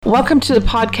Welcome to the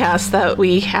podcast that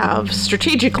we have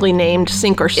strategically named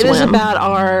Sink or Swim. It is about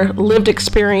our lived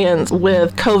experience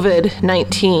with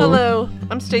COVID-19. Hello,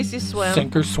 I'm Stacy Swim.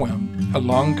 Sink or Swim, a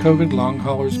long COVID, long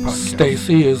haulers podcast.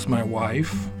 Stacy is my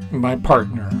wife, my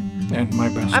partner, and my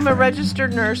best friend. I'm a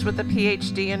registered nurse with a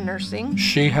PhD in nursing.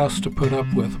 She has to put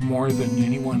up with more than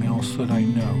anyone else that I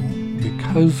know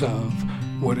because of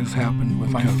what has happened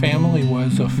with my family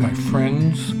was of my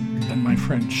friends and my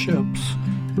friendships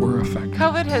were affected.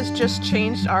 COVID has just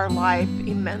changed our life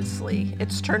immensely.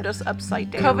 It's turned us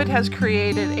upside down. COVID has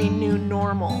created a new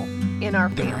normal in our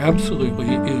family. There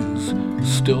absolutely is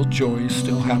still joy,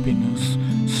 still happiness,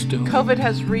 still... COVID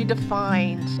has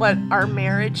redefined what our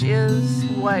marriage is,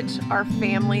 what our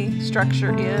family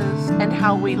structure is, and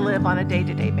how we live on a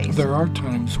day-to-day basis. There are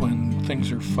times when things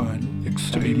are fun,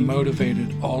 exciting,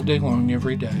 motivated all day long,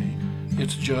 every day.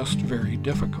 It's just very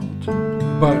difficult,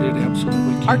 but it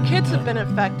absolutely can. Our kids have been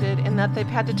affected in that they've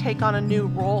had to take on a new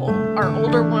role. Our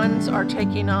older ones are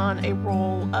taking on a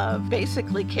role of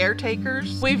basically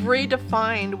caretakers. We've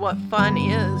redefined what fun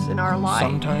is in our life.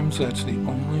 Sometimes that's the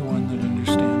only one that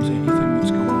understands anything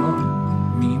that's going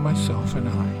on. Me, myself, and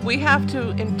I. We have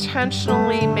to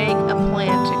intentionally make a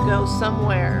plan to go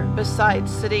somewhere besides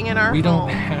sitting in our home. We don't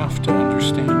have to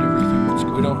understand everything that's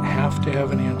going on. We don't have to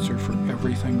have an answer for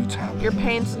everything that's happening. Your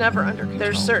pain's never under control.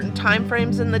 There's certain time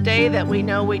frames in the day that we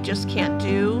know we just can't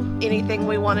do anything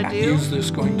we want to do. Is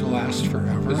this going to last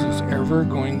forever? Is this ever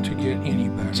going to get any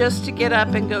better? Just to get up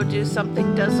and go do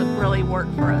something doesn't really work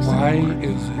for us Why anymore.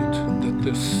 is it that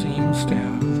this seems to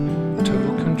have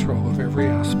total control of every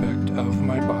aspect of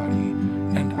my body,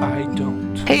 and I don't?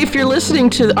 Hey, if you're listening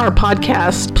to our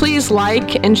podcast, please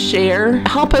like and share.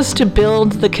 Help us to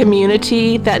build the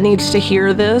community that needs to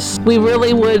hear this. We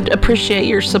really would appreciate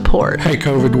your support. Hey,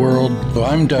 COVID world.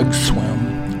 I'm Doug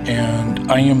Swim,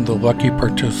 and I am the lucky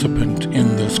participant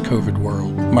in this COVID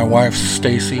world. My wife,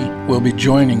 Stacy, will be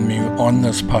joining me on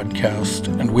this podcast,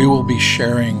 and we will be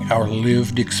sharing our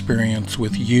lived experience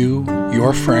with you,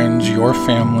 your friends, your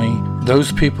family,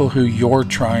 those people who you're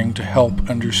trying to help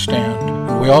understand.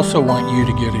 And we also want you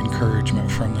to get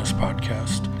encouragement from this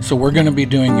podcast. So we're going to be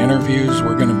doing interviews,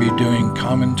 we're going to be doing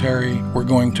commentary, we're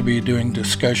going to be doing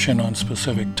discussion on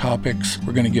specific topics,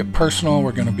 we're going to get personal,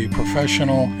 we're going to be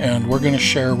professional, and we're going to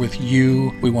share with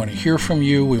you. We want to hear from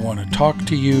you, we want to talk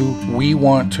to you, we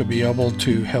want to be able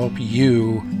to help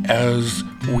you as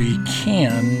we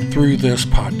can through this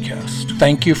podcast.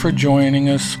 Thank you for joining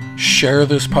us. Share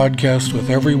this podcast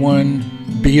with everyone.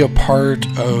 Be a part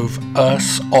of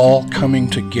us all coming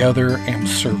together and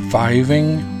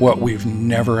surviving what we've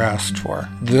never asked for.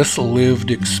 This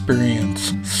lived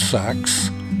experience sucks,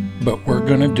 but we're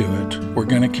going to do it. We're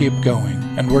going to keep going,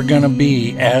 and we're going to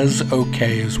be as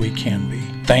okay as we can be.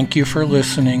 Thank you for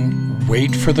listening.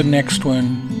 Wait for the next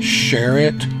one. Share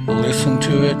it, listen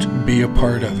to it, be a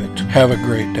part of it. Have a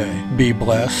great day. Be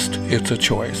blessed. It's a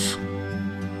choice.